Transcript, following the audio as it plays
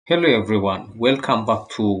Hello everyone, welcome back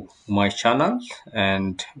to my channel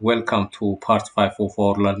and welcome to part 5 of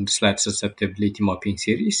our Landslide Susceptibility mapping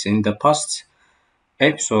series. In the past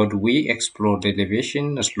episode, we explored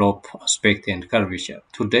elevation, slope, aspect and curvature.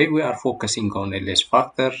 Today we are focusing on LS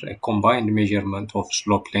factor, a combined measurement of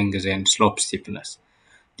slope length and slope steepness.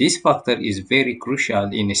 This factor is very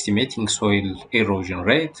crucial in estimating soil erosion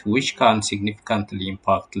rate, which can significantly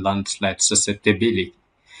impact landslide susceptibility.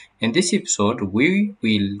 In this episode, we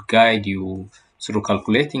will guide you through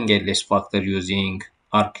calculating a LS factor using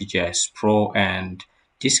ArcGIS Pro and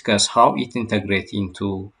discuss how it integrates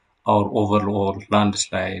into our overall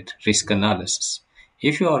landslide risk analysis.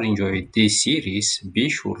 If you are enjoying this series,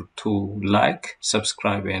 be sure to like,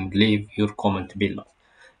 subscribe, and leave your comment below.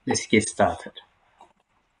 Let's get started.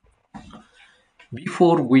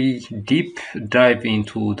 Before we deep dive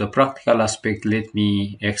into the practical aspect, let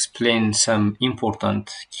me explain some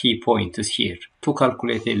important key points here. To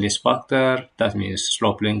calculate a LS factor, that means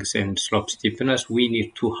slope length and slope steepness, we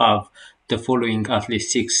need to have the following at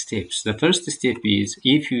least 6 steps. The first step is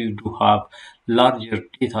if you do have larger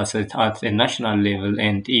data set at a national level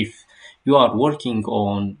and if you are working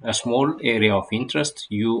on a small area of interest,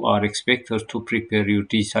 you are expected to prepare your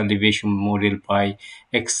digital elevation model by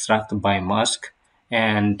extract by mask,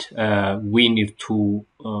 and we need to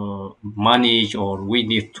manage, or we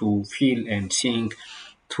need to feel and think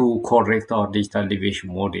to correct our digital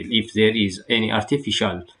elevation model. If there is any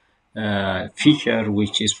artificial feature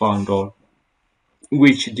which is found or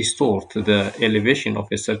which distort the elevation of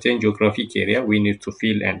a certain geographic area, we need to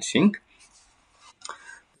feel and think.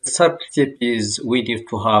 The third step is we need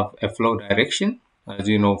to have a flow direction. As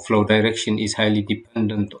you know, flow direction is highly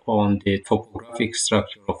dependent on the topographic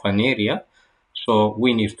structure of an area. So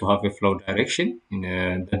we need to have a flow direction.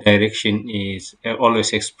 The direction is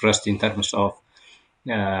always expressed in terms of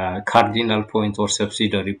cardinal point or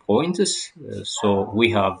subsidiary points. So we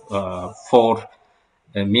have four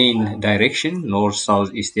main direction: north,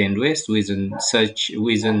 south, east, and west. Within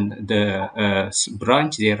the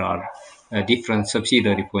branch, there are different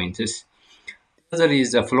subsidiary points. Other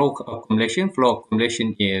is a flow accumulation. Flow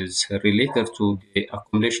accumulation is related to the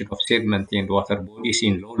accumulation of sediment and water bodies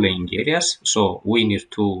in low-lying areas. So we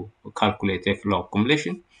need to calculate a flow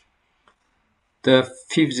accumulation. The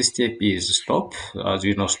fifth step is slope. As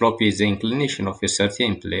you know, slope is the inclination of a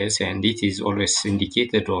certain place, and it is always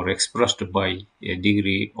indicated or expressed by a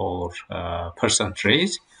degree or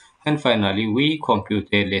percentage. And finally, we compute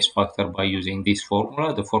a LS factor by using this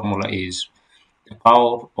formula. The formula is the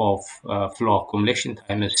power of flow accumulation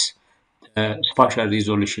times the spatial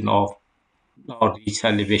resolution of our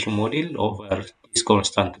digital elevation model over this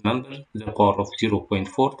constant number, the power of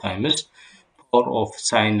 0.4 times power of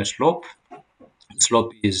sine slope.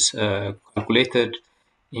 Slope is calculated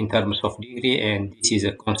in terms of degree, and this is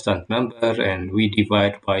a constant number, and we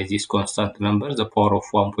divide by this constant number, the power of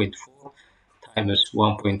 1.4 times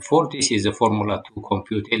 1.4. This is the formula to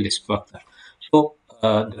compute LS factor. So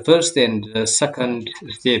the first and the second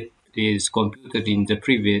step is computed in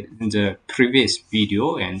the previous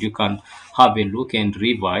video, and you can have a look and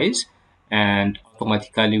revise, and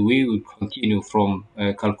automatically we will continue from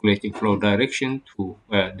calculating flow direction to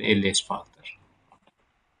the LS factor.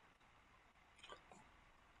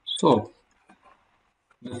 So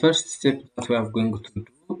the first step that we are going to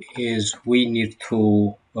do is we need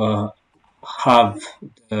to have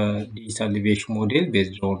the digital elevation model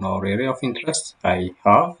based on our area of interest. I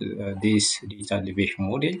have this digital elevation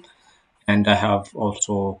model, and I have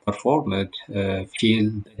also performed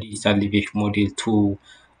field the digital elevation model to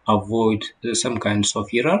avoid some kinds of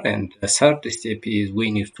error. And the third step is we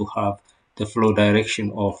need to have the flow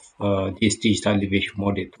direction of this digital elevation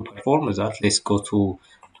model. To perform that, let's go to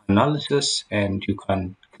analysis, and you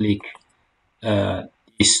can click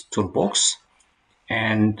this toolbox,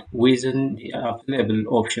 and within the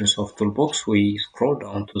available options of toolbox we scroll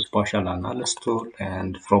down to spatial analysis tool,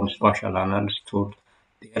 and from spatial analysis tool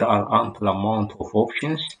there are ample amount of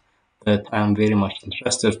options, but I'm very much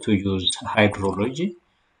interested to use hydrology.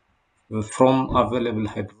 From available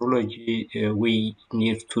hydrology we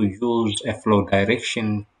need to use a flow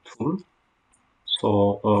direction tool,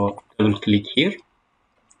 so double click here.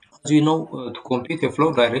 As you know, to complete a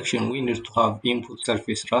flow direction, we need to have input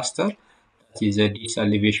surface raster. That is a digital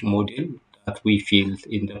elevation model that we filled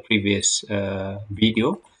in the previous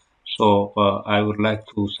video. So I would like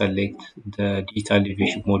to select the digital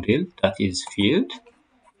elevation model that is filled.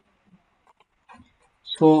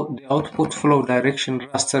 So the output flow direction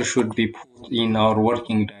raster should be put in our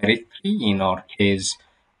working directory. In our case,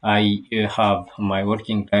 I have my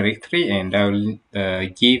working directory, and I will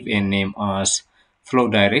give a name as flow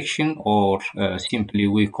direction, or simply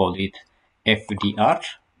we call it FDR.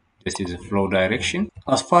 This is a flow direction.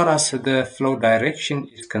 As far as the flow direction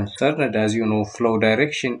is concerned, as you know, flow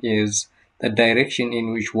direction is the direction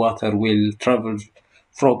in which water will travel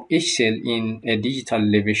from each cell in a digital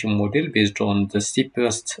elevation model based on the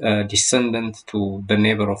steepest descendant to the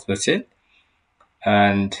neighbor of the cell.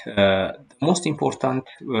 And the most important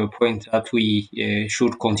point that we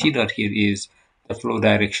should consider here is the flow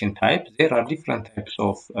direction type. There are different types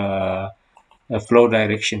of flow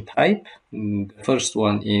direction type. The first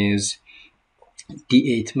one is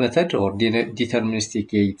D8 method, or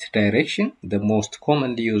deterministic 8 direction, the most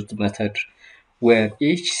commonly used method, where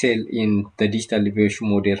each cell in the digital elevation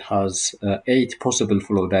model has 8 possible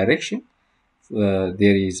flow direction.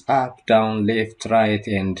 There is up, down, left, right,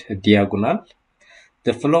 and diagonal.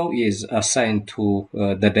 The flow is assigned to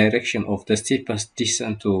the direction of the steepest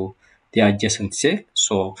descent to the adjacent cell.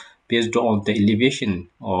 So based on the elevation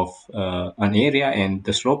of an area and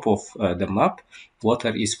the slope of the map,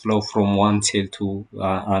 water is flow from one cell to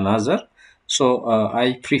another. So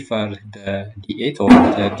I prefer the D8 or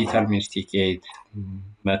the deterministic 8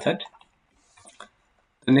 method.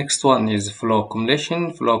 The next one is flow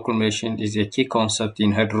accumulation. Flow accumulation is a key concept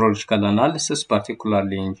in hydrological analysis,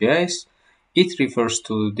 particularly in GIS. It refers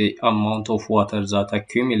to the amount of water that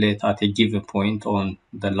accumulate at a given point on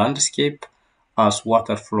the landscape as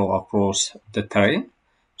water flow across the terrain.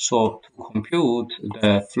 So to compute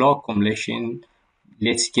the flow accumulation,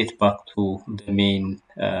 let's get back to the main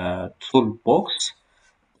toolbox.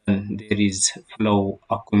 And there is flow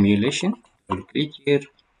accumulation. We'll click here.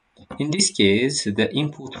 In this case, the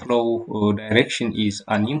input flow direction is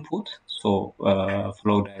an input. So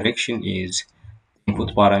flow direction is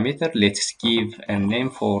input parameter. Let's give a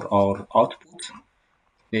name for our output.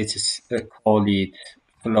 Let's call it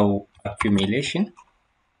flow accumulation.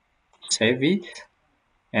 Save it.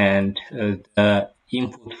 And the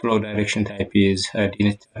input flow direction type is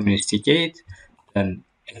deterministic 8. Then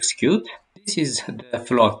execute. This is the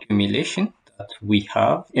flow accumulation that we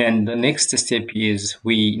have. And the next step is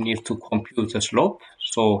we need to compute a slope.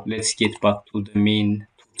 So let's get back to the main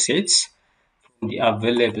toolsets. From the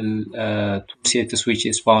available toolsets which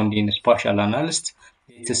is found in spatial analysis,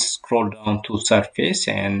 let's scroll down to surface,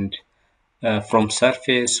 and from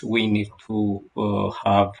surface we need to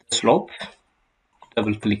have slope.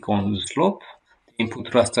 Double click on the slope. Input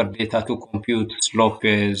raster data to compute slope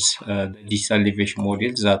is the digital elevation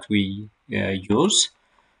models that we use.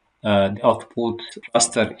 The output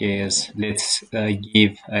raster is, let's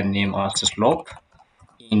give a name as slope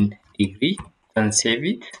in degree, and save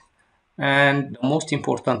it. And the most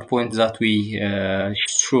important point that we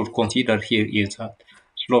should consider here is that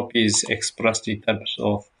slope is expressed in terms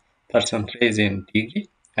of percentage and degree.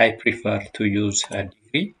 I prefer to use a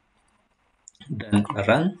degree. Then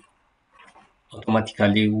run.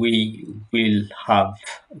 Automatically we will have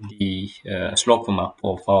the slope map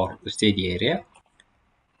of our study area.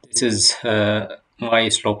 This is my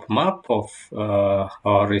slope map of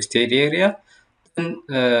our study area. Then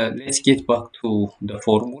let's get back to the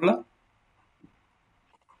formula.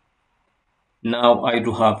 Now I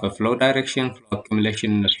do have a flow direction, flow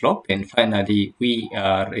accumulation, and slope, and finally we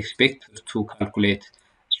are expected to calculate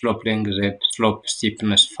slope length, slope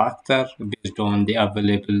steepness factor based on the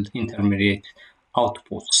available intermediate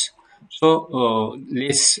outputs. So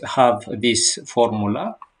let's have this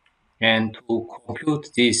formula, and to compute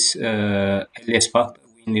this LS factor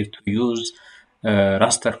we need to use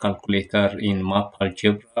raster calculator in map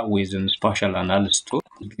algebra within spatial analysis tool.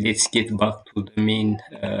 Let's get back to the main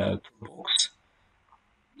toolbox.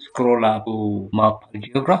 Scroll up to map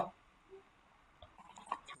algebra.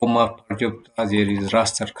 From map algebra there is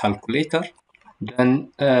raster calculator.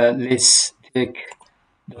 Then let's take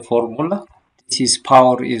the formula. This is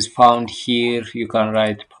power is found here. You can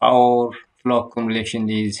write power. Flow accumulation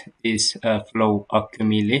is flow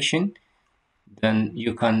accumulation. Then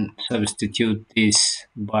you can substitute this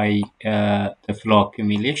by the flow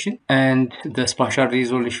accumulation. And the spatial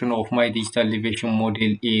resolution of my digital elevation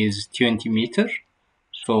model is 20 meter.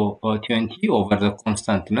 So 20 over the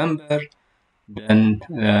constant number. Then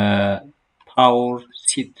power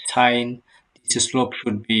sign. This slope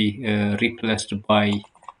should be replaced by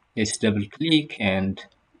let's double click and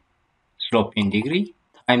slope in degree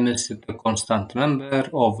times the constant number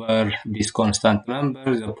over this constant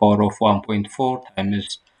number, the power of 1.4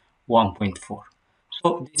 times 1.4.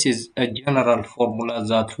 So this is a general formula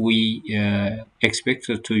that we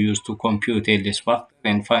expected to use to compute LS factor,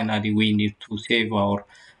 and finally we need to save our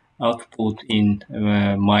output in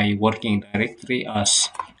my working directory as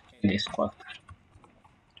LS factor.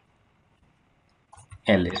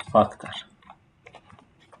 LS factor.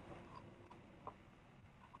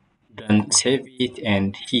 then save it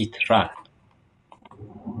and hit run.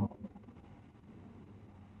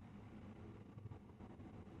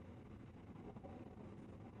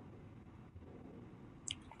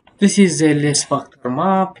 This is a less factor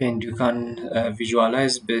map, and you can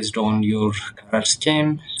visualize based on your color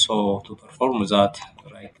scheme. So to perform that,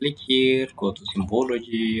 right click here, go to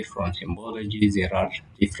symbology. From symbology, there are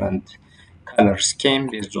different color scheme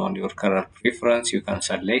based on your color preference. You can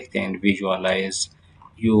select and visualize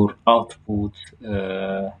your output.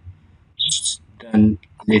 Then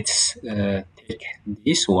let's take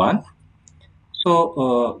this one.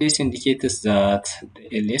 So this indicates that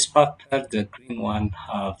the LS factor, the green one,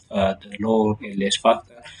 have the lower LS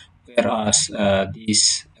factor, whereas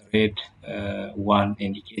this red one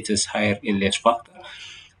indicates higher LS factor.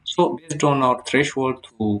 So based on our threshold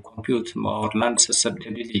to compute our land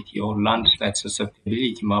susceptibility or landslide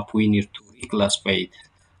susceptibility map, we need to reclassify it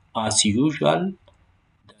as usual.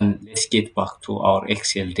 Then let's get back to our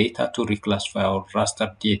Excel data to reclassify our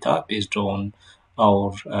raster data based on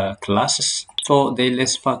our classes. So the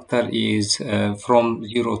LS factor is from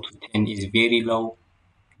 0 to 10 is very low.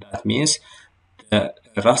 That means the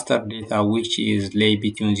raster data which is lay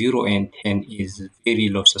between 0 and 10 is very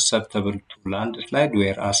low susceptible to landslide,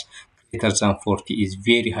 whereas greater than 40 is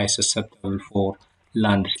very high susceptible for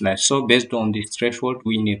landslide. So based on this threshold,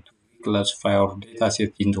 we need to classify our data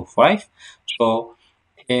set into 5. So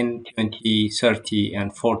 10, 20, 30,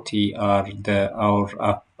 and 40 are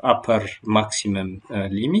our upper maximum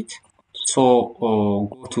limit. So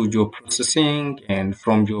go to geoprocessing, and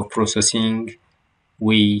from geoprocessing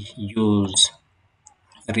we use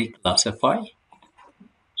reclassify.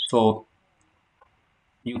 So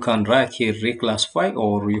you can write here reclassify,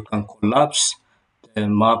 or you can collapse the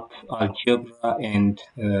map algebra and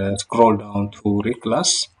scroll down to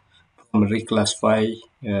reclass. From reclassify,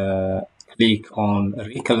 click on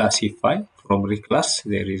reclassify. From reclass,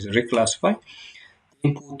 there is reclassify.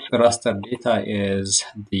 Input raster data is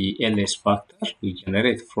the LS factor we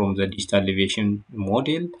generate from the digital elevation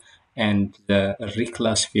model, and the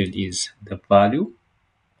reclass field is the value.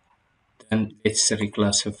 Then let's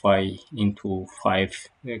reclassify into 5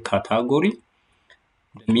 category.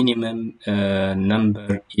 The minimum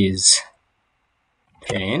number is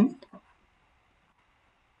 10.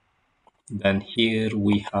 Then here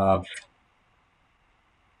we have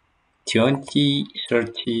 20,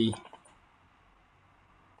 30,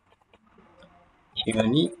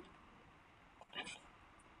 20,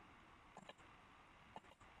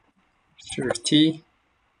 30,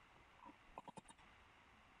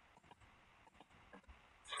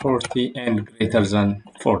 40, and greater than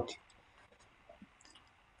 40.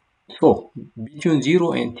 So between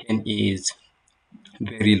 0 and 10 is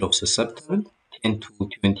very low susceptible, 10 to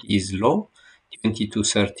 20 is low, 20 to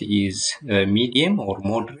 30 is medium or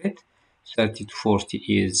moderate, 30 to 40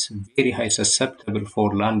 is very high susceptible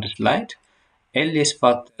for landslide. LS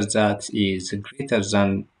factor that is greater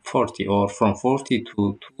than 40, or from 40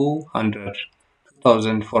 to 200,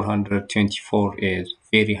 2424 is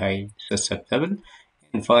very high susceptible.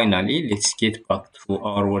 And finally, let's get back to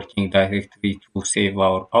our working directory to save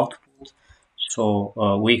our output. So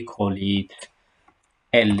we call it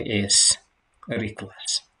ls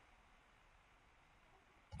reclass.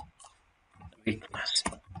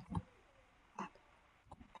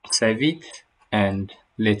 Save it and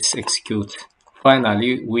let's execute.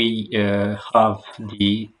 Finally, we have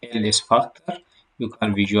the ls factor. You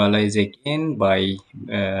can visualize again by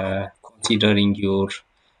considering your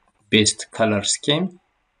best color scheme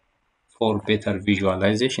for better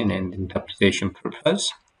visualization and interpretation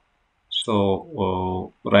purpose.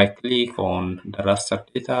 So right click on the raster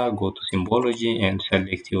data, go to symbology and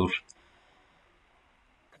select your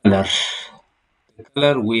color. The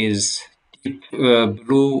color with deep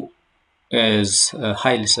blue is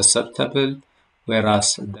highly susceptible,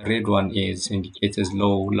 whereas the red one is indicates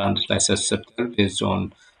low landslide susceptible based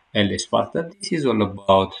on LS factor. This is all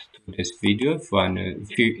about today's video.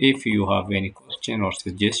 If you have any question or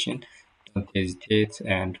suggestion, don't hesitate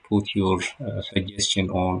and put your suggestion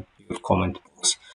on your comment box.